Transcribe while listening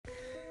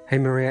Hey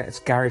Maria, it's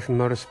Gary from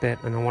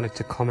Motorspit, and I wanted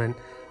to comment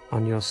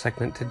on your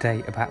segment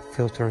today about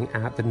filtering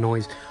out the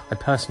noise. I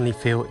personally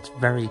feel it's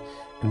very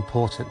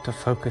important to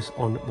focus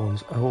on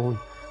one's own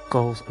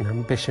goals and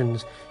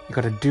ambitions. You've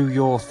got to do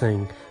your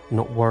thing,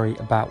 not worry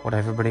about what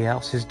everybody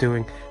else is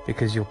doing,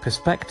 because your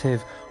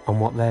perspective on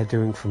what they're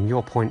doing from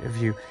your point of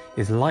view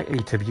is likely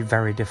to be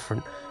very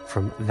different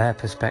from their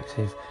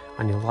perspective,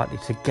 and you're likely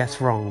to guess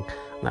wrong,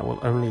 and that will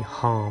only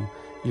harm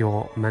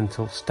your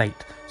mental state.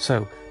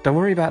 So don't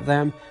worry about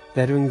them,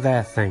 they're doing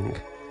their thing.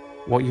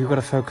 What you've got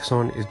to focus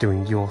on is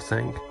doing your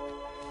thing.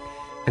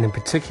 And in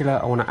particular,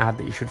 I want to add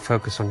that you should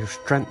focus on your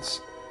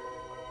strengths.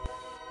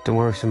 Don't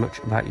worry so much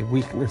about your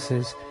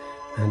weaknesses.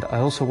 And I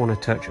also want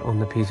to touch on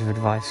the piece of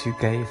advice you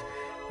gave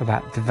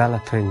about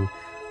developing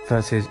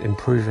versus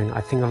improving.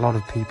 I think a lot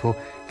of people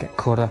get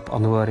caught up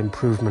on the word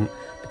improvement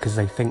because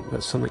they think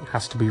that something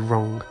has to be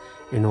wrong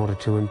in order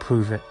to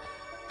improve it.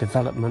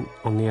 Development,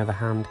 on the other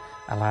hand,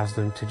 allows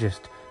them to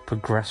just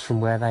progress from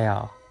where they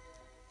are.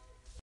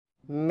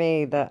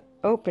 May the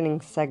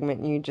opening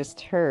segment you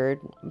just heard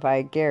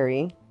by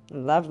Gary, a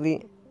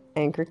lovely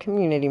Anchor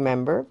community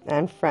member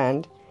and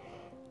friend,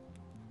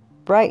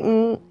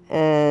 brighten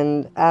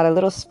and add a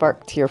little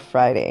spark to your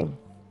Friday.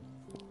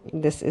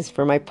 This is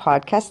for my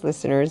podcast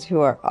listeners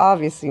who are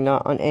obviously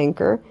not on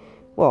Anchor.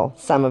 Well,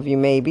 some of you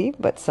may be,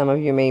 but some of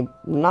you may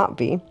not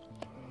be.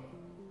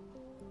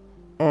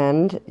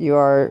 And you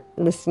are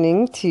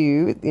listening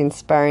to the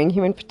Inspiring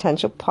Human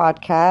Potential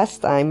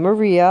podcast. I'm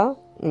Maria,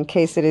 in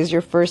case it is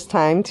your first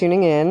time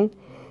tuning in.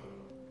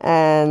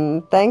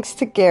 And thanks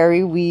to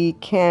Gary, we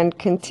can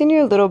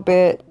continue a little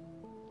bit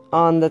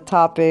on the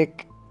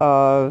topic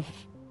of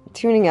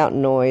tuning out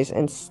noise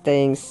and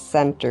staying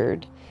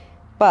centered,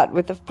 but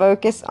with a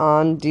focus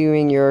on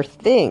doing your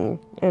thing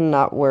and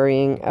not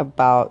worrying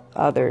about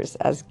others,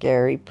 as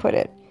Gary put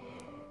it.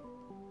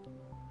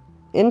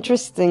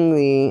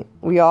 Interestingly,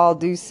 we all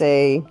do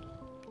say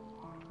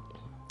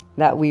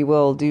that we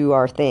will do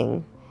our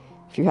thing.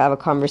 If you have a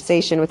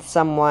conversation with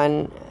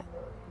someone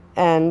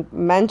and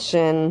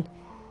mention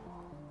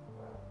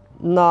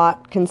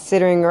not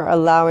considering or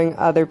allowing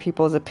other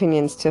people's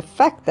opinions to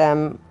affect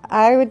them,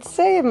 I would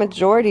say a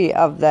majority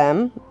of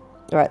them,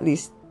 or at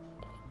least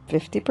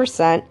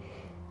 50%,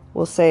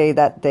 will say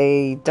that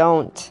they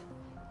don't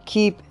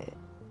keep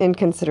in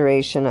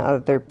consideration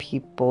other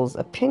people's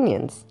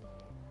opinions.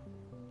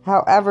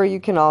 However,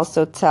 you can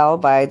also tell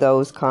by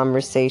those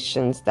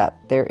conversations that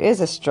there is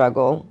a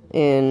struggle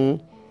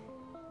in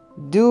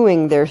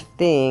doing their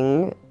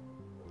thing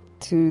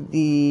to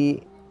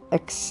the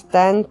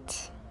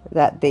extent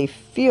that they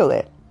feel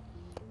it.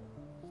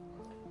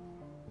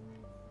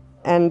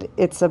 And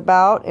it's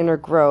about inner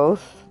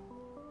growth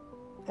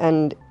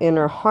and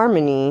inner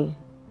harmony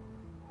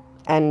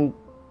and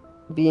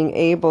being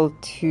able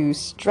to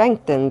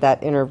strengthen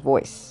that inner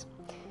voice,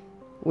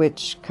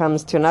 which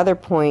comes to another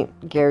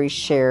point Gary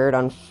shared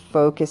on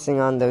focusing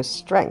on those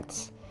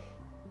strengths.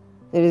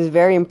 It is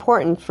very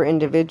important for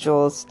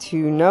individuals to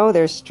know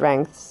their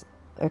strengths,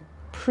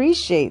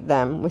 appreciate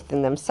them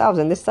within themselves.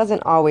 And this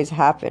doesn't always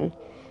happen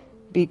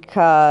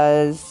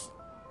because,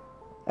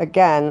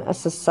 again, a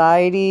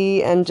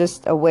society and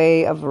just a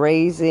way of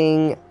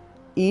raising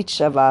each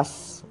of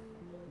us.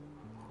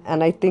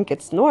 And I think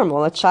it's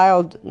normal. A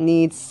child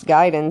needs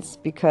guidance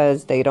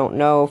because they don't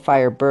know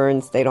fire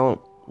burns. They don't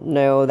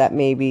know that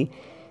maybe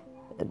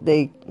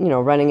they,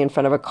 running in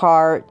front of a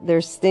car.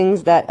 There's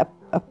things that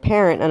a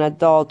parent, an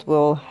adult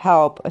will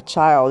help a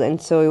child.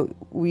 And so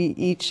we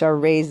each are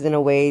raised in a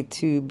way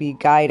to be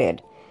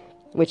guided,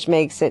 which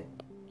makes it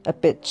a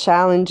bit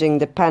challenging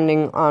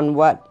depending on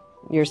what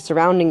your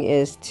surrounding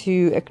is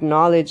to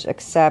acknowledge,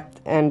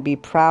 accept, and be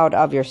proud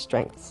of your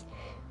strengths.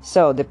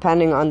 So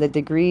depending on the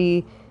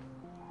degree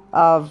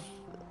of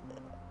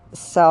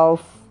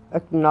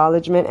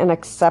self-acknowledgement and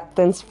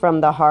acceptance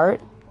from the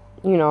heart,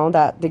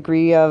 that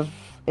degree of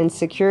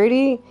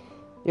insecurity,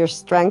 your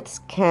strengths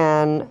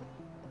can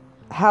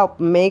help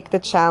make the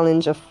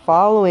challenge of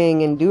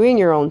following and doing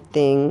your own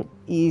thing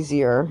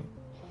easier,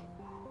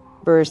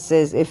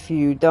 versus if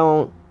you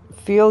don't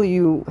feel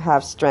you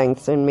have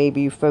strengths and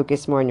maybe you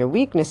focus more on your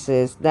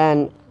weaknesses,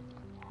 then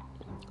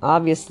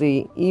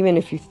obviously, even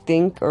if you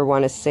think or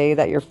want to say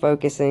that you're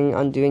focusing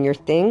on doing your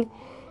thing,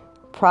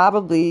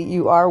 probably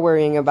you are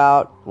worrying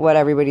about what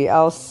everybody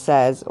else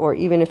says. Or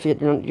even if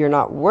you're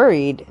not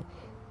worried,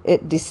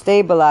 it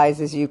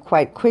destabilizes you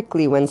quite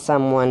quickly when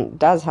someone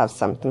does have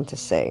something to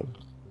say.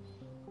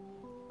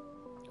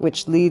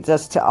 Which leads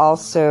us to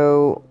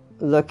also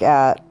look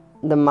at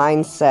the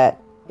mindset.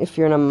 If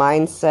you're in a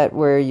mindset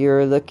where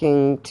you're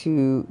looking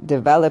to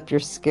develop your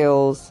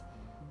skills,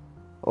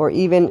 or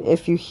even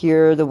if you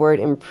hear the word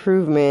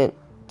improvement,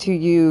 to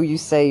you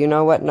say, you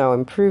know what, no,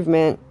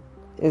 improvement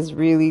is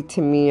really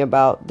to me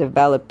about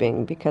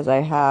developing, because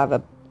I have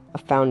a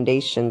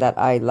foundation that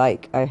I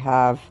like. I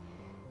have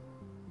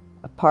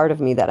a part of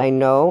me that I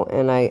know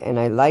and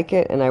I like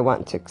it and I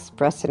want to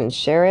express it and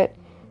share it.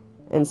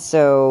 And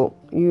so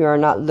you are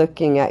not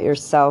looking at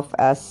yourself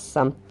as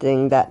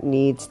something that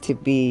needs to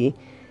be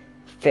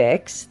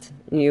fixed,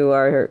 You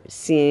are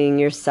seeing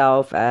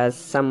yourself as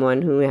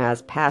someone who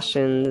has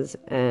passions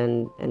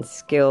and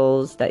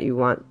skills that you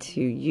want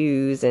to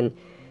use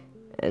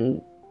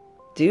and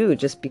do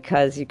just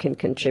because you can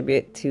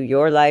contribute to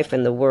your life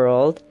and the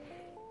world.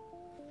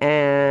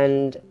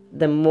 And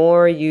the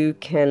more you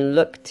can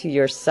look to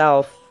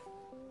yourself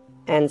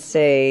and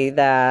say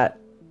that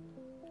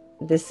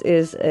this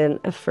is an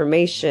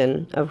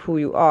affirmation of who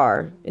you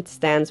are, it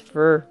stands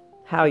for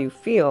how you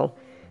feel,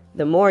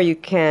 the more you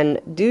can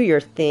do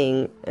your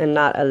thing and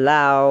not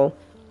allow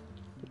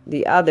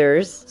the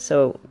others.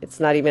 So it's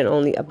not even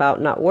only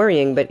about not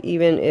worrying, but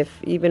even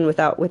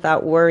without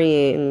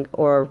worrying,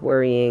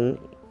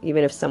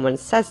 even if someone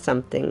says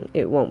something,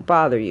 it won't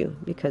bother you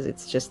because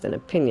it's just an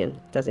opinion.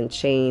 It doesn't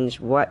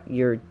change what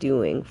you're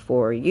doing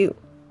for you.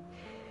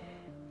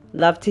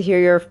 Love to hear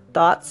your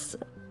thoughts.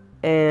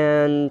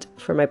 And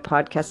for my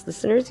podcast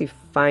listeners, you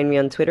find me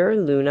on Twitter,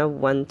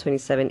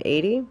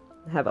 Luna12780.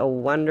 Have a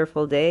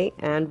wonderful day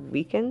and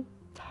weekend.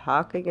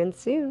 Talk again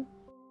soon.